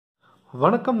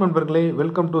வணக்கம் நண்பர்களே,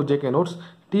 welcome to JK Notes.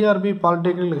 TRB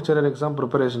Polytechnic Lecturer Exam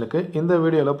ப்ரிப்பரேஷனுக்கு இந்த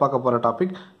வீடியோவில் பார்க்க போகிற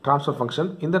டாபிக் ட்ரான்ஸ்ஃபர் ஃபங்க்ஷன்.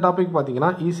 இந்த டாபிக்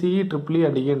பார்த்தீங்கன்னா ECE, EEE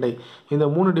அண்ட் ENI இந்த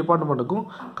 3 டிபார்ட்மெண்ட்டுக்கும்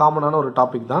காமனான ஒரு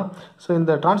டாபிக் தான். ஸோ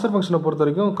இந்த ட்ரான்ஸ்ஃபர் ஃபங்க்ஷனை பொறுத்த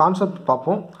வரைக்கும் கான்செப்ட்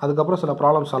பார்ப்போம், அதுக்கப்புறம் சில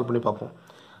ப்ராப்ளம் சால்வ் பண்ணி பார்ப்போம்.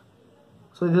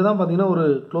 ஸோ இதுதான் பார்த்தீங்கன்னா ஒரு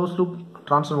close loop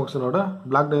transfer ஃபங்க்ஷனோட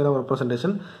block diagram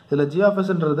representation. இதில்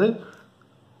GFSன்றது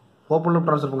open loop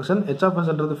transfer function,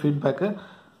 HFSன்றது feedback,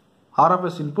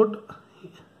 RFS input,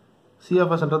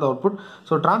 CFSன்றது output.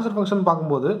 So transfer function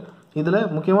பார்க்கும்போது இதில்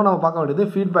முக்கியமாக நம்ம பார்க்க வேண்டியது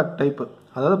ஃபீட்பேக் டைப்பு,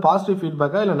 அதாவது பாசிட்டிவ்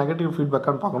ஃபீட்பேக்கா இல்லை நெகட்டிவ்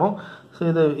ஃபீட்பேக்கான்னு பார்க்கணும். ஸோ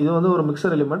இது வந்து ஒரு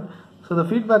மிக்சர் எலிமெண்ட். ஸோ இந்த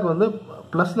ஃபீட்பேக் வந்து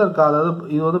ப்ளஸில் இருக்கா, அதாவது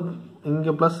இது வந்து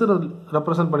இங்கே ப்ளஸ்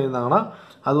ரெப்ரசென்ட் பண்ணியிருந்தாங்கன்னா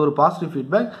அது ஒரு பாசிட்டிவ்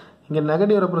ஃபீட்பேக், இங்கே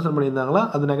நெகட்டிவ் ரெப்ரசென்ட் பண்ணியிருந்தாங்களா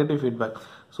அது நெகட்டிவ் ஃபீட்பேக்.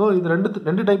 ஸோ இது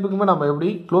ரெண்டு டைப்புக்குமே நம்ம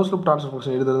எப்படி க்ளோஸ் லூப் ட்ரான்ஸ்ஃபர்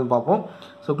ஃபங்க்ஷன் எழுதுறதுன்னு பார்ப்போம்.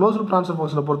 ஸோ க்ளோஸ் லூப் ட்ரான்ஸ்ஃபர்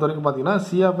ஃபங்க்ஷனை பொறுத்த வரைக்கும் பார்த்தீங்கன்னா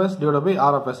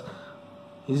CFS/RFS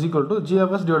is equal to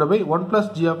GFS divided by 1 plus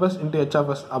GFS into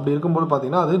HFS. அப்படி இருக்கும்போது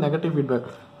பார்த்தீங்கன்னா அது negative feedback.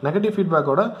 Negative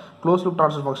ஃபீட்பேக்கோட close loop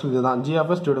transfer function இதுதான்,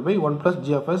 GFS divided by 1 plus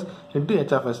GFS into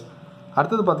HFS.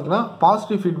 அடுத்தது பார்த்தீங்கன்னா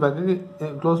positive feedback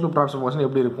close loop transfer function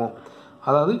எப்படி இருக்கும்,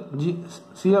 அதாவது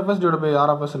CFS divided by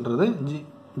RFSன்றது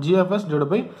GFS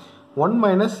divided by 1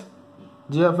 minus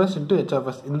GFS into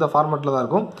HFS இந்த ஃபார்மேட்டில் தான்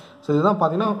இருக்கும். ஸோ இதுதான்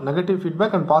பார்த்தீங்கன்னா negative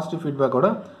feedback and positive ஃபீட்பேக்கோட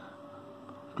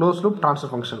close loop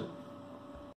transfer function.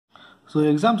 So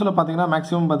எக்ஸாம்ஸில் பார்த்தீங்கன்னா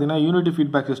மேக்ஸிமம் பார்த்தீங்கன்னா யூனிட்டி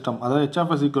ஃபீட்பேக் சிஸ்டம், அதாவது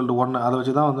HFS = 1 அதை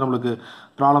வச்சு தான் வந்து நம்மளுக்கு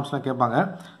ப்ராப்ளம்ஸ்லாம் கேட்பாங்க.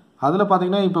 அதில்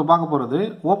பார்த்தீங்கன்னா இப்போ பார்க்க போகிறது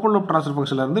open loop transfer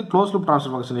ஃபங்க்ஷன்லேருந்து close loop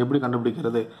transfer function எப்படி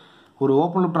கண்டுபிடிக்கிறது. ஒரு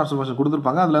ஓப்பன் லூப் ட்ரான்ஸ்ஃபர் ஃபங்க்ஷன்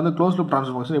கொடுத்துருப்பாங்க, அதுலேருந்து க்ளோஸ் லூப்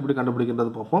ட்ரான்ஸ்ஃபர் ஃபங்க்ஷன் எப்படி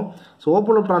கண்டுபிடிக்கிறது பார்ப்போம். So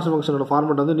open loop transfer ஃபங்க்ஷனோட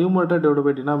format வந்து நியூமரேட்டர் டிவைட்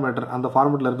பை டினாமினேட்டர் அந்த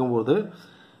ஃபார்மெட்டில் இருக்கும்போது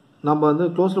நம்ம வந்து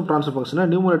க்ளோஸ் லூப் ட்ரான்ஸ்ஃபர் ஃபங்க்ஷனை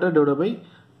numerator divide by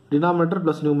denominator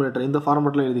plus numerator இந்த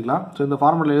ஃபார்மெட்டில் எழுதிக்கலாம். ஸோ இந்த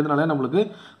ஃபார்மெட்டில் எழுதினாலே நம்மளுக்கு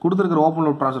கொடுத்துருக்கிற open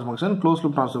loop transfer function close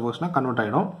loop transfer ஃபங்க்ஷனாக கன்வெர்ட்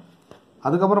ஆகிடும்.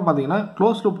 அதுக்கப்புறம் பார்த்தீங்கன்னா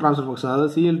க்ளோஸ் லூப் ட்ரான்ஸ்ஃபர் ஃபங்க்ஷன்,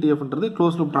 அதாவது CLTFன்றது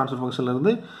close loop transfer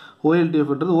ஃபங்க்ஷன்லேருந்து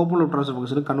OLTFன்றது open loop transfer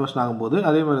ஃபங்க்ஷனுக்கு கன்வர்ஷன் ஆகும்போது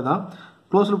அதே மாதிரி தான்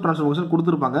க்ளோஸ் லூப் ட்ரான்ஸ்ஃபர் ஃபங்க்ஷன்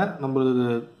கொடுத்துருப்பாங்க நம்மளுக்கு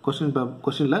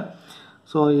கொஸ்டினில்.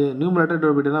 So numerator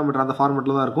divide by denominator அந்த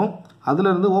ஃபார்மெட்டில் தான் இருக்கும்.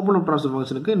 அதிலிருந்து ஓப்பன் லூப் ட்ரான்ஸ்ஃபர்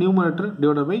ஃபங்க்ஷனுக்கு numerator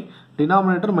divide by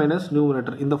denominator minus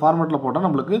numerator இந்த ஃபார்மெட்டில் போட்டால்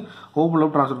நம்மளுக்கு ஓப்பன்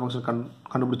லூப் ட்ரான்ஸ்ஃபர் ஃபங்க்ஷன்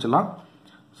கண்டுபிடிச்சிடலாம்.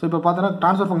 ஸோ இப்போ பார்த்தீங்கன்னா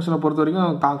ட்ரான்ஸ்ஃபர் ஃபங்க்ஷனை பொறுத்த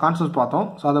வரைக்கும் கான்செப்ட் பார்த்தோம்.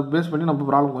 ஸோ அதை பேஸ் பண்ணி நம்ம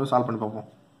ப்ராப்ளம் கொஞ்சம் சால்வ் பண்ணி பார்ப்போம்.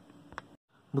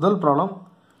 முதல் problem,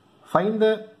 find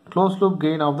the close loop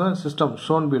gain of the system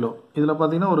shown below. இதில்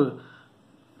பார்த்தீங்கன்னா ஒரு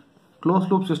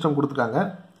க்ளோஸ் லூப் சிஸ்டம் கொடுத்துருக்காங்க,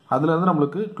 அதுலேருந்து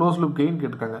நம்மளுக்கு க்ளோஸ் லூப் கெயின்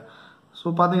கேட்டிருக்காங்க. ஸோ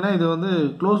பார்த்தீங்கன்னா இது வந்து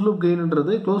close loop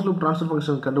கெயின்ன்றது close loop transfer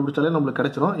function கண்டுபிடிச்சாலே நம்மளுக்கு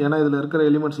கிடைச்சிடும். ஏன்னா இதில் இருக்கிற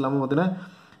எலிமெண்ட்ஸ் எல்லாமே பார்த்தீங்கன்னா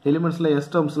எலிமெண்ட்ஸில் S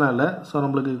டேர்ம்ஸ்லாம் இல்லை. ஸோ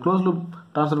நம்மளுக்கு க்ளோஸ் லூப்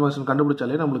ட்ரான்ஸ்ஃபர் ஃபங்க்ஷன்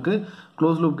கண்டுபிடிச்சாலே நம்மளுக்கு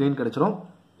க்ளோஸ் லூப் கெயின் கிடைச்சிடும்.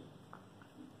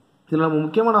 இதில் நம்ம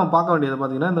முக்கியமாக நம்ம பார்க்க வேண்டியது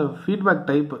பார்த்தீங்கன்னா இந்த ஃபீட்பேக்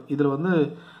டைப். இதில் வந்து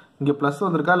இங்கே ப்ளஸ்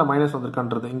வந்திருக்கா இல்லை மைனஸ்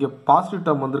வந்திருக்கான்றது. இங்கே பாசிட்டிவ்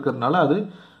டேர்ம் வந்திருக்கிறதுனால அது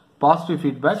பாசிட்டிவ்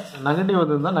ஃபீட்பேக், நெகட்டிவ்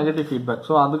வந்திருந்தால் நெகட்டிவ் ஃபீட்பேக்.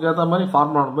 ஸோ அதுக்கேற்ற மாதிரி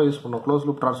ஃபார்முலா நம்ம யூஸ் பண்ணோம், close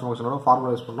loop transfer ஃபங்க்ஷனோட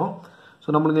formula use பண்ணோம். ஸோ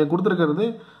நம்மளுக்கு கொடுத்துருக்கிறது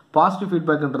பாசிட்டிவ்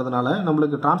ஃபீட்பேக்ன்றதுனால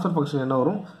நம்மளுக்கு ட்ரான்ஸ்ஃபர் ஃபங்க்ஷன் என்ன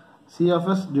வரும்,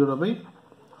 CFS divided by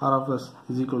RFS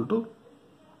is equal to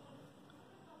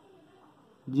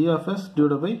GFS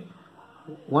divided by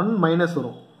 1 minus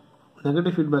வரும்.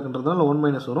 நெகட்டிவ் ஃபீட்பேக்ன்றதுனால 1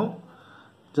 மைனஸ் வரும்.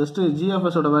 ஜஸ்ட்டு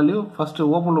GFSோட வேல்யூ ஃபஸ்ட்டு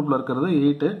ஓப்பன் லூப்பில் இருக்கிறது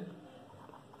 8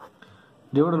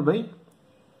 divided by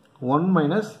 1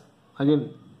 minus again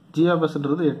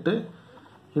GFSன்றது 8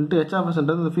 into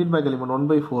HFSன்றது இந்த ஃபீட்பேக் எலிமெண்ட்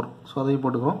 1/4. ஸோ அதையும்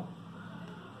போட்டுக்கிறோம்.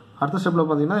 அடுத்த ஸ்டெப்பில்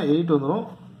பார்த்தீங்கன்னா 8 வந்துடும்,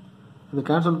 இது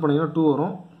கேன்சல் பண்ணிங்கன்னா 2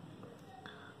 வரும்.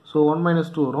 ஸோ 1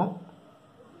 மைனஸ் 2 வரும்.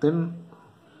 தென்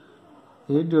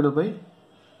 8 டிவைட் பை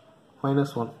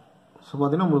 -1. ஸோ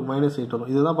பார்த்தீங்கன்னா உங்களுக்கு -8 வரும்.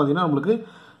 இதுதான் பார்த்தீங்கன்னா நம்மளுக்கு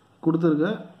கொடுத்துருக்க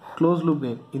க்ளோஸ் லூப்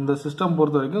கெயின். இந்த சிஸ்டம்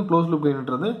பொறுத்த வரைக்கும் க்ளோஸ் லூப்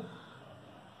கெயின்ன்றது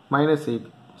 -8.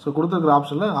 ஸோ கொடுத்துருக்கிற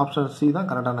ஆப்ஷனில் ஆப்ஷன் C தான்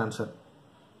கரெக்டான ஆன்சர்.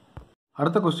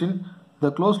 அடுத்த question, the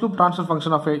close loop transfer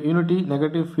function of a unity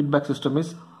negative feedback system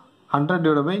is 100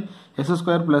 divided by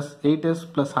S² plus 8S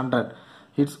plus 100.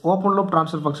 It's open loop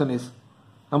transfer function is.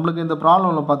 நம்மளுக்கு இந்த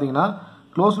ப்ராப்ளமில் பார்த்தீங்கன்னா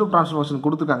close loop transfer function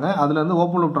கொடுத்துருக்காங்க, அதுலேருந்து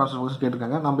open loop transfer function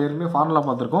கேட்டிருக்காங்க. நம்ம ஏற்கனவே formula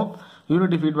பார்த்துருக்கோம்.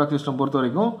 Unity feedback system பொறுத்த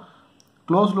வரைக்கும்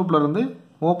க்ளோஸ் லூப்பில் இருந்து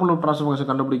ஓப்பன் லூப் ட்ரான்ஸ்ஃபர்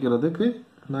ஃபங்க்ஷன் கண்டுபிடிக்கிறதுக்கு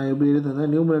நான் எப்படி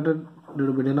எழுதுறேன், numerator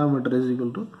divide by denominator is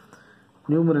equal to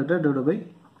numerator divide by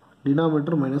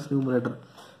denominator minus numerator.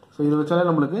 So இதை வச்சாலே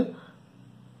நம்மளுக்கு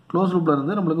க்ளோஸ் லூப்பில்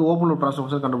இருந்து நம்மளுக்கு ஓப்பன் லூப் ட்ரான்ஸ்ஃபர்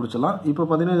ஃபங்க்ஷன் கண்டுபிடிச்சிடலாம். இப்போ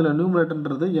பார்த்தீங்கன்னா இதில்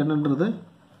நியூமரேட்டர்ன்றது என்னன்றது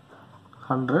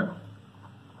 100,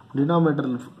 டினாமினேட்டர்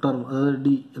டேர்ம் அதாவது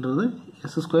Dன்றது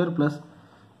S² plus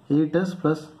 8S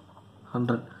plus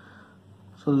 100.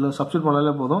 So இதில் சப்ஸ்டிட்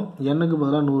பண்ணாலே போதும். Nக்கு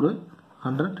பதிலாக 100,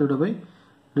 100 டிவைட் பை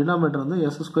டினாமினேட்டர் வந்து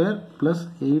S² plus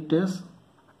 8S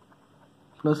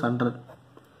plus 100.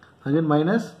 Again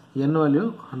minus N value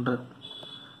 100.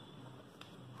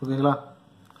 ஓகேங்களா?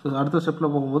 ஸோ அடுத்த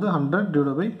ஸ்டெப்பில் போகும்போது 100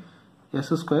 divide by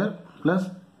S square plus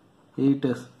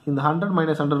 8s. இந்த 100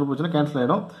 மைனஸ் 100 போச்சுன்னா கேன்சல்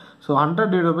ஆகிடும். So 100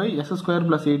 divide by S square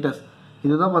plus 8s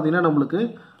இதுதான் பார்த்தீங்கன்னா நம்மளுக்கு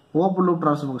open loop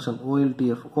transfer function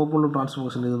OLTF. Open loop transfer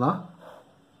function இதுதான்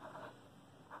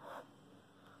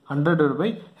 100 divide by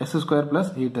S square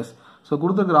plus 8s. So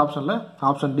கொடுத்துருக்கிற ஆப்ஷனில்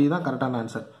option D தான் கரெக்டான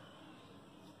ஆன்சர்.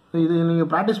 ஸோ இது நீங்கள்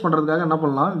ப்ராக்டிஸ் பண்ணுறதுக்காக என்ன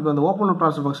பண்ணலாம், இப்போ அந்த open loop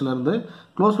transfer ஃபங்க்ஷன்லேருந்து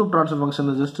close loop transfer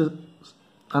function just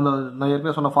அந்த நான்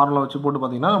ஏற்கனவே சொன்ன ஃபார்முலா வச்சு போட்டு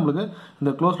பார்த்தீங்கன்னா நம்மளுக்கு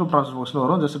இந்த க்ளோஸ் லூப் ட்ரான்ஸ்ஃபர் ஃபங்க்ஷன்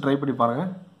வரும். ஜஸ்ட் ட்ரை பண்ணி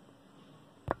பாருங்கள்.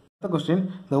 அடுத்த question,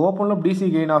 the open loop DC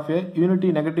gain of a unity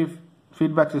negative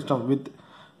feedback system with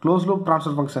closed loop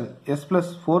transfer function s plus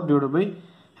 4 divided by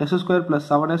s square plus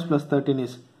 7s plus 13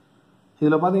 is.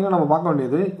 இதில் பார்த்தீங்கன்னா நம்ம பார்க்க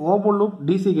வேண்டியது open loop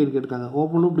DC gain கேட்டிருக்காங்க.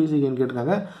 Open loop DC gain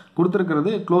கேட்டிருக்காங்க.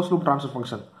 கொடுத்துருக்கிறது close loop transfer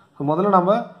function. So முதல்ல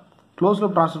நம்ம close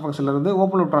loop transfer ஃபங்க்ஷன்லேருந்து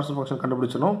open loop transfer function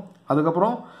கண்டுபிடிச்சணும்.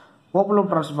 அதுக்கப்புறம் ஓப்பன் லூப்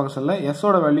ட்ரான்ஸ்ஃபர் ஃபங்க்ஷனில்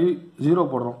எஸ்ஸோட வேல்யூ 0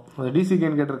 போடுறோம். டிசி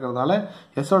கெயின் கேட்டிருக்கிறதுனால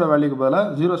எஸ்ஸோட வேல்யூக்கு பதிலாக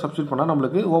 0 சப்ஸ்டியூட் பண்ணால்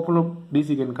நம்மளுக்கு open loop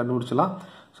DC gain கண்டுபிடிச்சலாம்.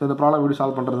 So இந்த ப்ராப்ளம் எப்படி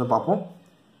சால்வ் பண்ணுறதை பார்ப்போம்.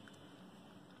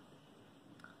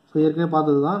 ஸோ ஏற்கனவே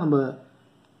பார்த்தது தான் நம்ம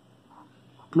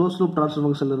close loop transfer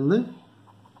ஃபங்க்ஷன்லேருந்து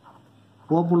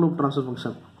open loop transfer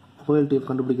function OLTF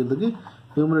கண்டுபிடிக்கிறதுக்கு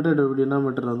நியூமரேட்டர் டிவைட்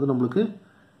டினாமினேட்டர் வந்து நம்மளுக்கு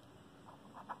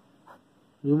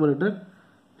numerator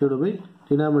divide by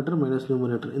denominator minus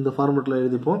numerator இந்த ஃபார்மேட்டில்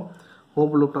எழுதிப்போம்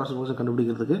ஓப்பன் லூப் ட்ரான்ஸ்ஃபர் ஃபங்க்ஷன்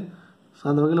கண்டுபிடிக்கிறதுக்கு. ஸோ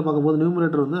அந்த வகையில் பார்க்கும்போது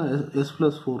நியூமரேட்டர் வந்து எஸ்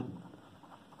ப்ளஸ் 4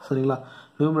 சரிங்களா.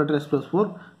 Numerator S plus 4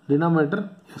 denominator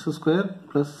S square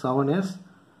plus 7s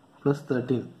plus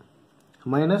 13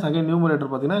 minus again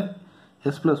numerator பார்த்தீங்கன்னா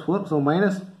எஸ் ப்ளஸ் 4. ஸோ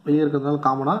மைனஸ் வெளியே இருக்கிறதுனால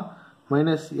காமனாக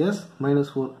மைனஸ் எஸ் மைனஸ்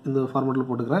 4 இந்த ஃபார்மேட்டில்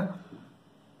போட்டுக்கிறேன்.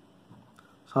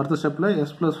 ஸோ அடுத்த ஸ்டெப்பில்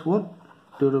S plus 4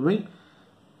 divide by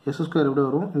S square எப்படி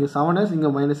வரும், இங்கே 7s இங்கே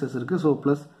மைனஸ் எஸ் இருக்குது. ஸோ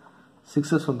ப்ளஸ்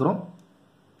 6s வந்துடும்.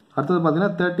 அடுத்தது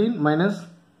பார்த்தீங்கன்னா 13 மைனஸ்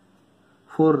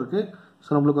 4 இருக்குது. ஸோ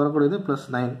நம்மளுக்கு வரக்கூடியது ப்ளஸ்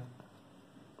 9.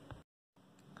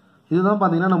 இதுதான்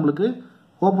பார்த்தீங்கன்னா நம்மளுக்கு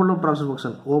open loop transfer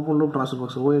function. Open loop transfer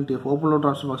function OLTF open loop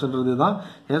transfer ஃபங்க்ஷன்றது தான்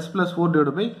S plus 4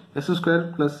 divide by S square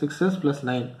plus 6s plus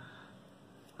 9.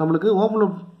 நம்மளுக்கு ஓப்பன்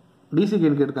லூப் டிசி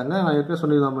கெயின் கேட்டிருக்காங்க. நான் ஏற்கனவே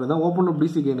சொல்லியிருந்த மாதிரி தான் open loop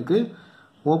DC கெயினுக்கு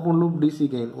open loop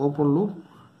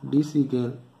DC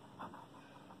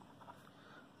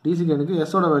கெயினுக்கு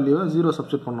எஸ்ஸோட வேல்யூவை 0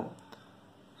 substitute பண்ணோம்.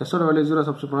 எஸ்ஸோட வேல்யூ 0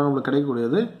 சப்ஸ்டியூட் பண்ணால் நம்மளுக்கு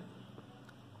கிடைக்கக்கூடியது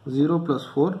 0 ப்ளஸ்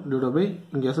 4 டிவைட் பை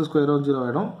இங்கே எஸ் ஸ்கொயரும் 0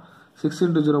 ஆகிடும். 6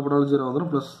 × 0 போட்டாலும் 0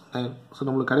 வந்துடும் ப்ளஸ் 9. ஸோ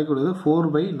நம்மளுக்கு கிடைக்கக்கூடியது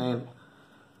 4/9.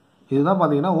 இதுதான்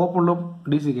பார்த்தீங்கன்னா open loop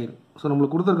DC gain. So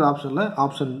நம்மளுக்கு கொடுத்துருக்க ஆப்ஷனில்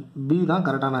ஆப்ஷன் பி தான்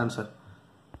கரெக்டான ஆன்சர்.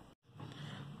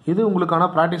 இது உங்களுக்கான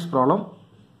ப்ராக்டிஸ் ப்ராப்ளம்.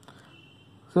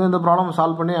 ஸோ இந்த ப்ராப்ளம்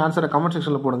சால்வ் பண்ணி ஆன்சரை கமெண்ட்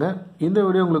செக்ஷனில் போடுங்க. இந்த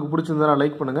வீடியோ உங்களுக்கு பிடிச்சிருந்தா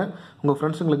லைக் பண்ணுங்கள், உங்கள்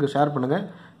ஃப்ரெண்ட்ஸுங்களுக்கு ஷேர் பண்ணுங்கள்.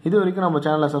 இது வரைக்கும் நம்ம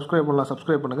சேனலை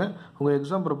சப்ஸ்கிரைப் பண்ணுங்கள். உங்கள்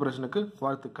எக்ஸாம் ப்ரிப்பரேஷனுக்கு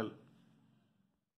வாழ்த்துக்கள்.